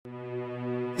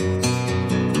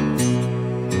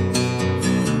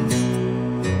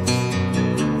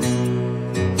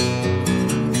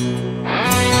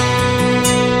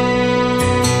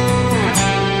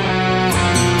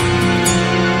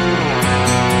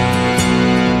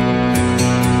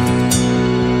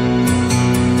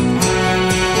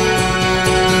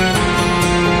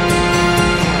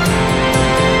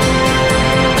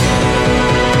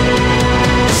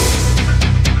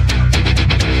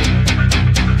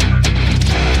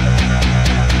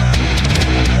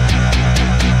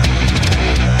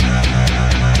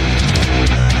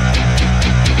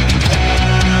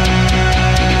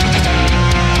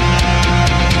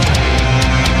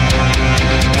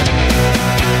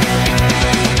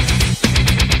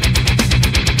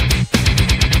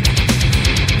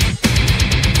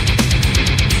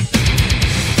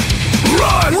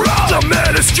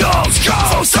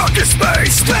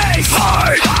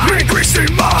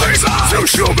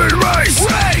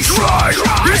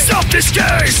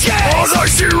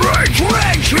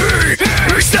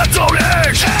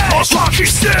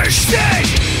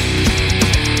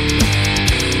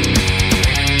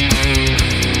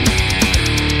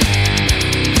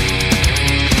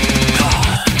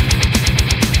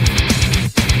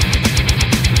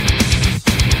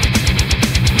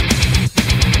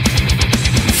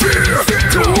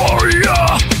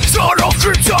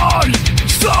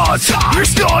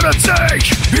He's gonna take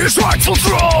his rightful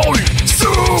throne.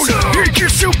 Soon he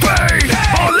gives you pain,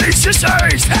 unleashes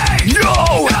hate.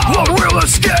 No one will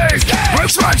escape a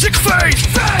tragic fate.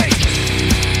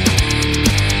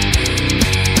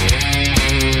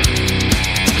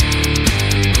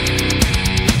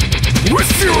 With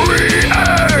fury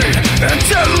and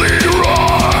deadly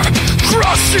roar,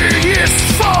 crushing his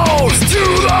foes to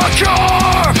the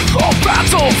core. A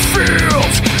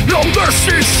battlefield, no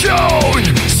mercy shown.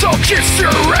 So kiss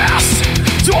your ass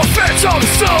to a phantom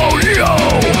zone, yo.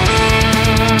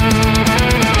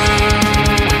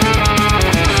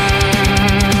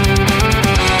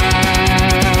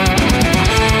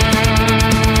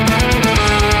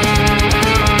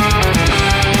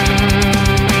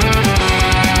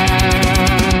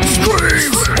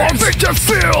 Victor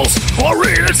fields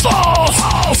arenas all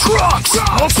crux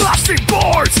of plastic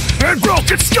boards and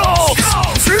broken skulls.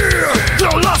 Fear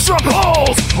the last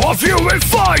stronghold of human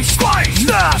fight.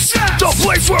 That's the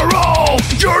place where all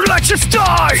your legends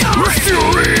die. With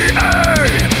fury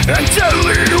and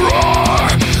deadly roar,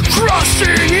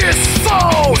 crushing his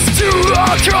foes to the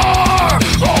core.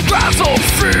 A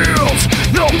battlefield,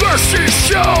 no mercy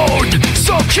shown.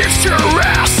 So kiss your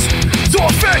ass to a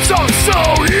phantom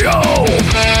zone, yo.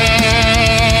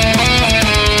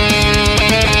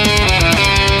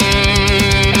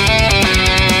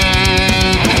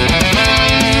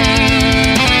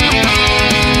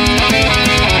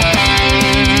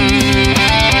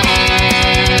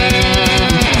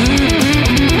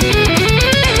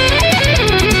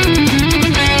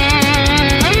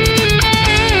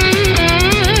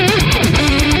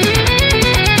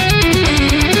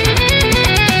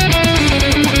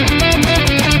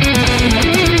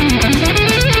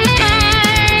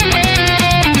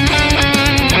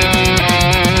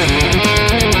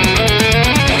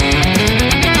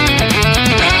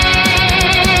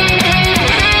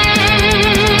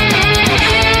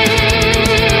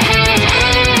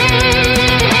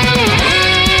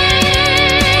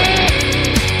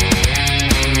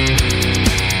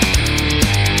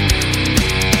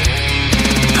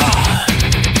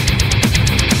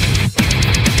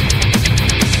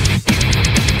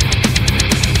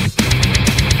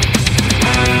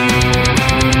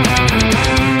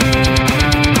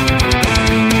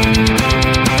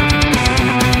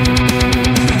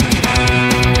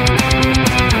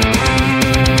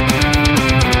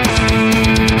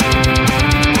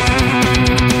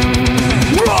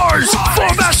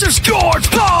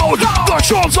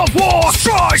 Drums of war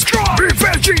strike,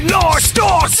 revenging North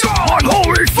thoughts,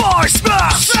 unholy fire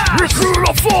smash, with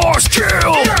brutal force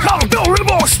kill, have no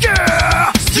remorse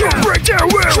scare. You break their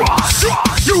will,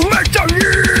 you make them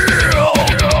yield.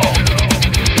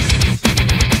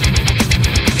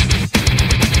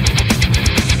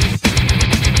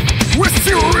 With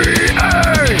fury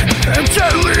and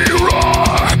deadly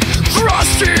roar,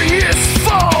 crushing his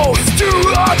foes to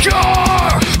the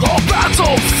core. A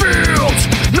battlefield,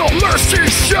 no mercy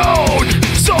shown.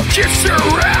 So kiss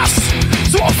your